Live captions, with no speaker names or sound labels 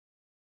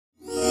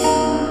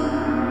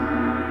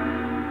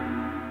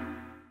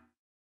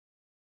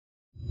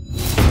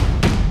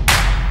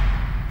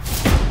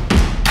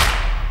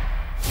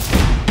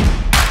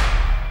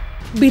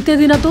बीते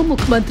दिनों तो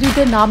मुख मंत्री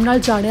के नाम नाल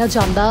जानिया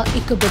जांदा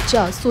एक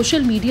बच्चा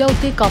सोशल मीडिया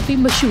उत्ते काफ़ी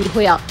मशहूर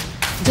होया,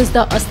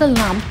 जिसका असल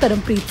नाम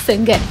धर्मप्रीत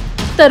सिंह है।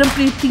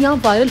 धर्मप्रीत दियां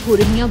वायरल हो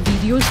रही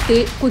वीडियोज़ ते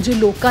कुछ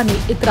लोगों ने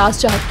इतराज़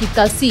जाहिर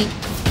किया सी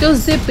ते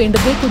उसदे पिंड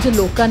दे कुछ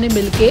लोगों ने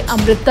मिलके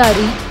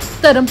अमृतधारी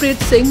धर्मप्रीत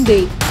सिंह दे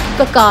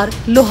ककार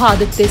लुहा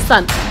दिते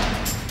सन।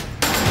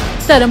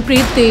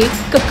 धर्मप्रीत दे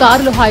ककार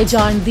लुहाए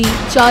जाण दी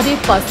चारे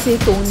पासे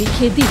तो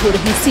निखेधी हो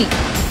रही सी।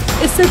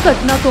 इस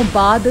घटना तो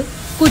बाद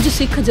कुछ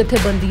सिख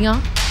जथेबंदियां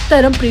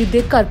धर्मप्रीत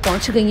के घर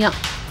पहुंच गईयां,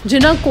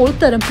 जिन्हां कोल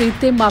धर्मप्रीत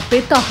के मापे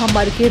ताहा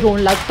मर के रोन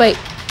लग पए।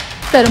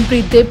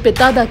 धर्मप्रीत के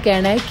पिता का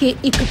कहना है कि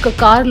एक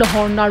ककार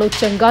लहाउण नालों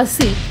चंगा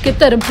सी कि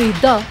धर्मप्रीत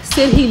का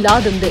सिर ही ला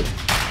दिंदे।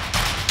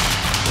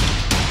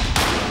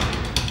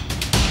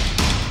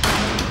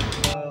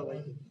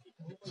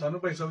 सानू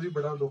भाई साहब जी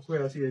बड़ा दुख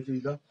होया सी इस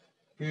चीज का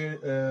कि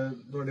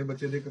तुहाडे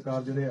बच्चे दे ककार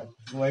जिहड़े आ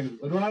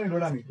वाहिगुरू रोना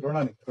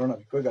नहीं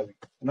कोई गल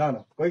नहीं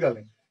ना कोई गल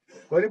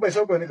नहीं भाई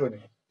साहब कोई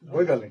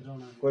गल नहीं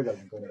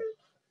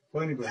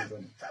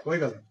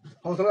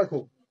हौसला रखो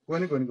कोई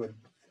नहीं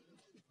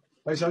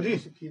भाई साहब जी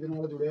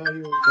नहीं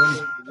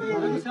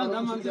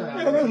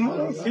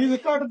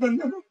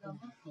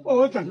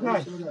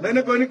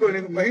कोई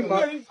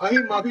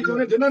नहीं माफी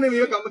चाहने जिन्होंने भी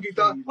काम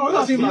किया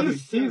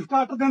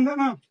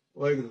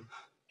वाहिगुरू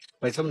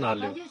भाई साहब नाल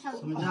लियो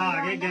समझा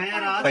के गए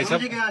रात भाई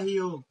समझ गया ही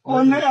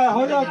ओने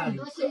हो जा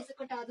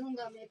कटा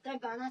दूंगा मैं तो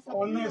गाना सब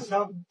ओने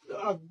सब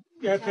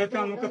कहते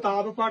तुहानू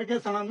किताब पढ़ के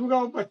सुना दूंगा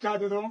वो बच्चा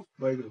जदों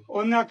वाहिगुरू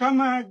ओने आखा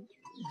मैं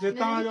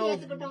जिता जो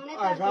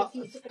आएगा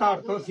धड़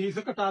तो सीस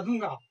कटा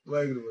दूंगा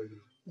वाहिगुरू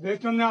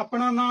विच उन्हें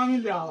अपना नाम ही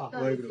लिया वा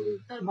वाहिगुरू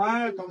मैं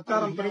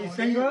धर्मप्रीत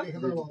सिंह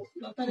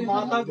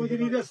माता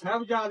गुजरी दे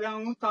साहिबजादियां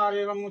नूं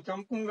तारे वांगू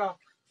चमकूंगा।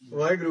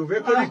 वाहिगुरू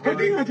वेखो जी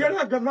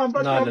ਜਿਹੜਾ ਗੱਲਾਂ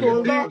ਬੱਚਾ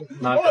ਬੋਲਦਾ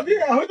ਉਹਦੀ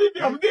ਇਹੋ ਜਿਹੀ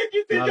ਬੇਅਦਬੀ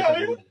ਕੀਤੀ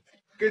ਜਾਵੇ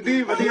ਕਿੱਡੀ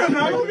ਵਧੀਆ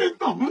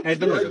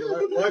ਇਧਰ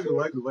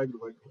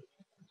ਵਾਹਿਗੁਰੂ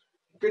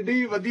ਕਿੱਡੀ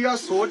ਵਧੀਆ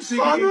ਸੋਚ ਸੀ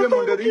ਕਿਹਦੇ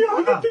ਮੁੰਡੇ ਦੀ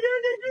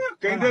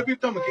ਕਹਿੰਦੇ ਵੀ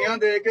ਧਮਕੀਆਂ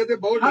ਦੇ ਕੇ ਤੇ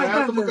ਬਹੁਤ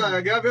ਡਰਾਇਆ ਧਮਕਾਇਆ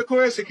ਗਿਆ।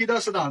 ਵੇਖੋ ਇਹ ਸਿੱਖੀ ਦਾ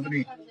ਸਿਧਾਂਤ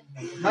ਨਹੀਂ।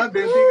 ਮੈਂ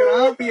ਬੇਨਤੀ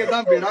ਕਰਾਂ ਵੀ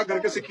ਏਦਾਂ ਬੇੜਾ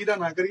ਕਰਕੇ ਸਿੱਖੀ ਦਾ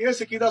ਨਾ ਕਰੀਏ।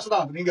 ਸਿੱਖੀ ਦਾ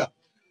ਸਿਧਾਂਤ ਨਹੀਂਗਾ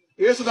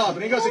ਇਹ ਸਿਧਾਂਤ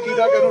ਨਹੀਂਗਾ ਸਿੱਖੀ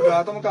ਦਾ ਕਿ ਇਹਨੂੰ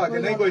ਡਰਾ ਧਮਕਾ ਕੇ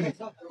ਨਹੀਂ ਕੋਈ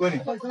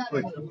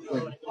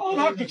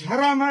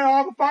किछारा मैं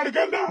आप पढ़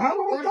के लिया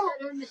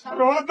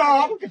रोता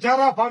आप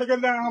किछारा फड़ के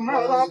लिया मैं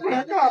अपने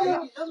घर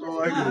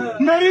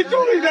मेरी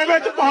झोली दे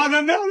विच पा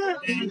दिंदे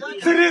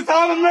श्री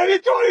साहब मेरी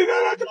झोली दे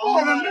विच पा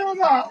दिंदे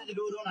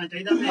जरूर होना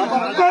चाहिए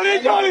मेरी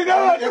झोली दे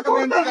विच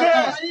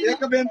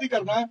एक बेनती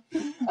करना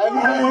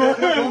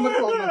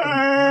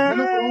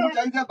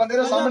चाहिए बंदे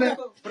के सामने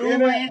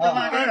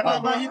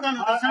बाबा जी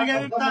ਤੁਹਾਨੂੰ ਦੱਸਣਗੇ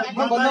ਵੀ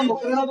ਬੰਦਾ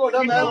ਮੁਕਰਨਾ ਤੁਹਾਡਾ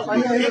ਮੈਂ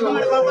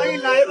ਬਾਬਾ ਜੀ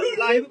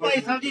ਲਾਈਵ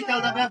ਭਾਈ ਸਾਹਿਬ ਜੀ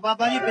ਚੱਲਦਾ ਪਿਆ।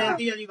 ਬਾਬਾ ਜੀ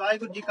ਬੇਨਤੀ ਹੈ ਜੀ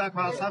ਵਾਹਿਗੁਰੂ ਜੀ ਕਾ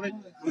ਖਾਲਸਾ ਵੇ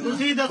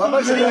ਤੁਸੀਂ ਦੱਸੋ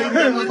ਆਪਾਂ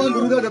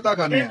ਗੁਰੂ ਦਾ ਦਿੱਤਾ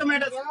ਖਾਣੇ ਇੱਕ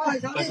ਮਿੰਟ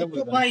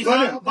ਭਾਈ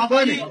ਸਾਹਿਬ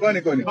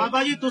ਬਾਬਾ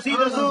ਜੀ ਤੁਸੀਂ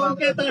ਦੱਸੋ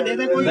ਕਿ ਤੁਹਾਡੇ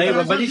ਤੇ ਕੋਈ ਨਹੀਂ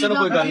ਬਾਬਾ ਜੀ ਚਲੋ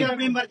ਕੋਈ ਗੱਲ ਨਹੀਂ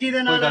ਆਪਣੀ ਮਰਜ਼ੀ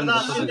ਦੇ ਨਾਲ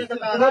ਅਰਦਾਸ ਦੇ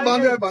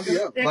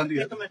ਬੰਦ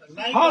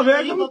ਹਾਂ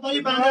ਵੇਖ ਬਾਬਾ ਜੀ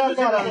ਬੰਦ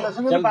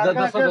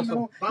ਦੱਸੋ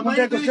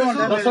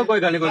ਦੱਸੋ ਕੋਈ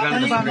ਗੱਲ ਨਹੀਂ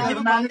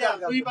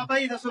ਤੁਸੀਂ ਬਾਬਾ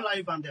ਜੀ ਦੱਸੋ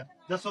ਲਾਈਵ ਬੰਦ ਆ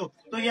ਦੱਸੋ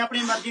ਤੁਸੀਂ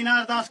ਆਪਣੀ ਮਰਜ਼ੀ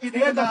ਨਾਲ ਅਰਦਾਸ ਕੀਤੀ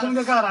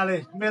ਦੱਸਣਗੇ ਘਰ ਵਾਲੇ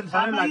ਮੇਰੇ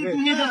ਸਾਰੇ ਲੱਗੇ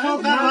ਤੁਸੀਂ ਦੱਸੋ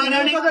ਘਰ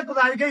ਵਾਲਿਆਂ ਨੇ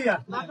ਕੁਦਾਈ ਗਈ ਆ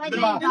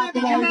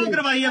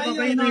ਕਰਵਾਈ ਆ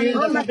ਬਾਬਾ ਜੀ ਨੇ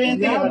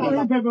ਬੇਨਤੀ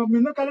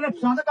ਮੈਨੂੰ ਕੱਲ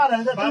ਪਸੰਦ ਘਰ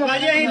ਆਏ ਬਾਬਾ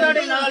ਜੀ ਅਸੀਂ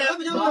ਤੁਹਾਡੇ ਨਾਲ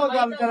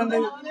ਗੱਲ ਕਰਨ ਦੇ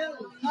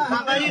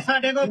ਬਾਬਾ ਜੀ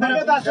ਸਾਡੇ ਕੋਲ ਫਿਰ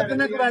ਦੱਸ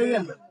ਕਿੰਨੇ ਕਰਾਈ ਆ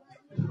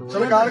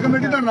ਸਰਕਾਰ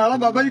ਕਮੇਟੀ ਤੁਹਾਡੇ ਨਾਲ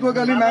ਬਾਬਾ ਜੀ ਕੋਈ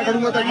ਗੱਲ ਨਹੀਂ ਮੈਂ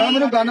ਖੜੂੰਗਾ ਤਾਂ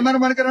ਮੈਨੂੰ ਗਨਮੈਨ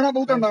ਬਣ ਕੇ ਰਹਿਣਾ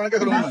ਬਹੁਤ ਨਾਲ ਕੇ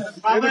ਖੜੂੰਗਾ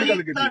ਬਾਬਾ ਜੀ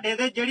ਤੁਹਾਡੇ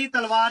ਤੇ ਜਿਹੜੀ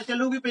ਤਲਵਾਰ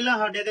ਚੱਲੂਗੀ ਪਹਿਲਾਂ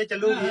ਸਾਡੇ ਤੇ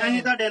ਚੱਲੂਗੀ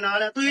ਅਸੀਂ ਤੁਹਾਡੇ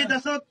ਨਾਲ ਤੁਸੀਂ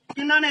ਦੱਸੋ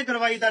ਕਿੰਨਾ ਨੇ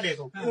ਕਰਵਾਈ ਤੁਹਾਡੇ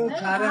ਕੋਲ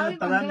ਸਾਰਿਆਂ ਨੂੰ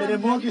ਪਤਾ ਮੇਰੇ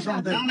ਮੂੰਹ ਕੀ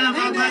ਸੁਣਦੇ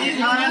ਬਾਬਾ ਜੀ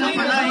ਸਾਰਿਆਂ ਨੂੰ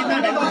ਪਤਾ ਹੀ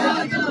ਤੁਹਾਡੇ ਕੋਲ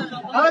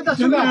ਆਹ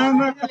ਦੱਸੋ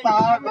ਮੈਂ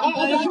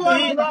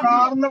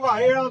ਕਤਾਰ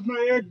ਨਵਾਏ ਆ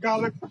ਇਹ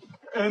ਗੱਲ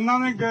ਇਹਨਾਂ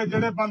ਨੇ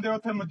ਜਿਹੜੇ ਬੰਦੇ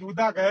ਉੱਥੇ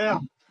ਮੌਜੂਦਾ ਗਏ ਆ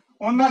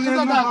ਉਹਨਾਂ ਨੇ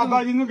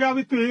ਬਾਬਾ ਜੀ ਨੂੰ ਕਿਹਾ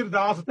ਵੀ ਤੁਸੀਂ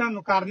ਅਰਦਾਸ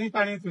ਤੁਹਾਨੂੰ ਕਰਨੀ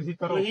ਪੈਣੀ ਤੁਸੀਂ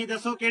ਕਰੋ। ਤੁਸੀਂ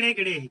ਦੱਸੋ ਕਿਹੜੇ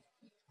ਕਿਹੜੇ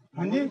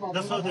ਹਾਂਜੀ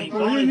ਦੱਸੋ ਤੁਸੀਂ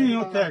ਕੋਈ ਨਹੀਂ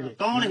ਉੱਥੇ ਹੈਗੇ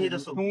ਕੌਣ ਸੀ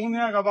ਦੱਸੋ ਤੂੰ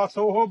ਨਹੀਂ ਹੈਗਾ ਬਸ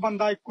ਉਹ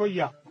ਬੰਦਾ ਇੱਕੋ ਹੀ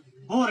ਆ।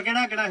 ਹੋਰ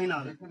ਕਿਹੜਾ ਕਿਹੜਾ ਸੀ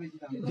ਨਾਲ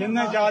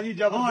ਜਿੰਨੇ ਜਾਜੀ ਹੋਰ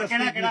ਜ਼ਬਰਦਸਤੀ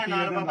ਕਿਹੜਾ ਕਿਹੜਾ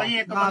ਨਾਲ ਬਾਬਾ ਜੀ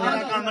ਇੱਕ ਬੰਦੇ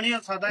ਦਾ ਕੰਮ ਨਹੀਂ ਹੋ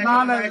ਸਕਦਾ ਇੱਕ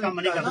ਬੰਦੇ ਦਾ ਕੰਮ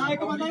ਨਹੀਂ ਕਰਦਾ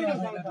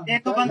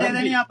ਇੱਕ ਬੰਦੇ ਦੇ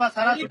ਨਹੀਂ ਆਪਾਂ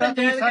ਸਾਰਾ ਸੁੱਟਾ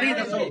ਤੁਸੀਂ ਸਾਰੀ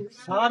ਦੱਸੋ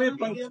ਸਾਰੇ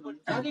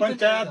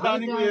ਪੰਚਾਇਤ ਦਾ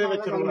ਨਹੀਂ ਕੋਈ ਇਹਦੇ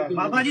ਵਿੱਚ ਰੋਣਾ।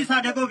 ਬਾਬਾ ਜੀ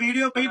ਸਾਡੇ ਕੋਲ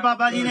ਵੀਡੀਓ ਪਈ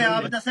ਬਾਬਾ ਜੀ ਨੇ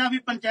ਆਪ ਦੱਸਿਆ ਵੀ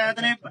ਪੰਚਾਇਤ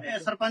ਨੇ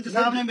ਸਰਪੰਚ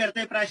ਸਾਹਿਬ ਨੇ ਮੇਰੇ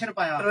ਤੇ ਪ੍ਰੈਸ਼ਰ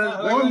ਪਾਇਆ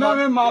ਉਹਨਾਂ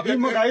ਨੇ ਮਾਫੀ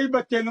ਮੰਗਾਈ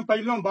ਬੱਚੇ ਨੂੰ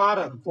ਪਹਿਲੋਂ ਬਾਹਰ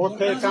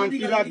ਉੱਥੇ ਟਾਂਕੀ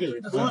ਲਾਗੇ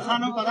ਉਹ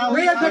ਸਾਨੂੰ ਪਤਾ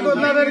ਨਹੀਂ ਇੱਥੇ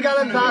ਗੁਰਦਾਰੇ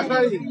ਗੱਲ ਦੱਸ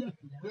ਵਾਲੀ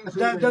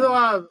ਜਦੋਂ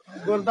ਆ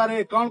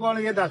ਗੁਰਦਾਰੇ ਕੌਣ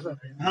ਇਹ ਦੱਸ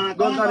ਹਾਂ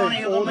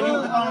ਗੁਰਦਾਰੇ ਕੌਣ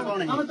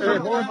ਹੈ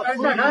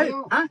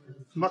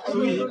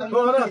ਮਕਸੂਦ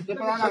ਹੋਰ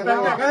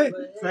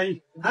ਸਹੀ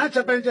ਹਾਂ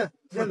ਸਰਪੰਚ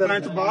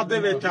ਬਾਅਦ ਦੇ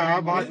ਵਿੱਚ ਆ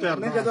ਬਾਅਦ ਚ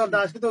ਨਹੀਂ ਜਦੋਂ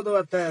ਅਰਦਾਸ ਕਿਤੋਂ ਤੋਂ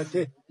ਇੱਥੇ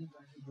ਅਸੀਂ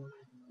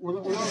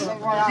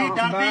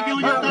ਡਰਦੇ ਕਿਉਂ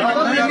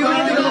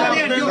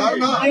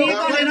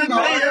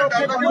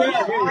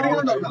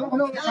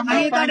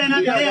ਅਸੀਂ ਤੁਹਾਡੇ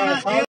ਨਾਲ ਖੜੇ ਆ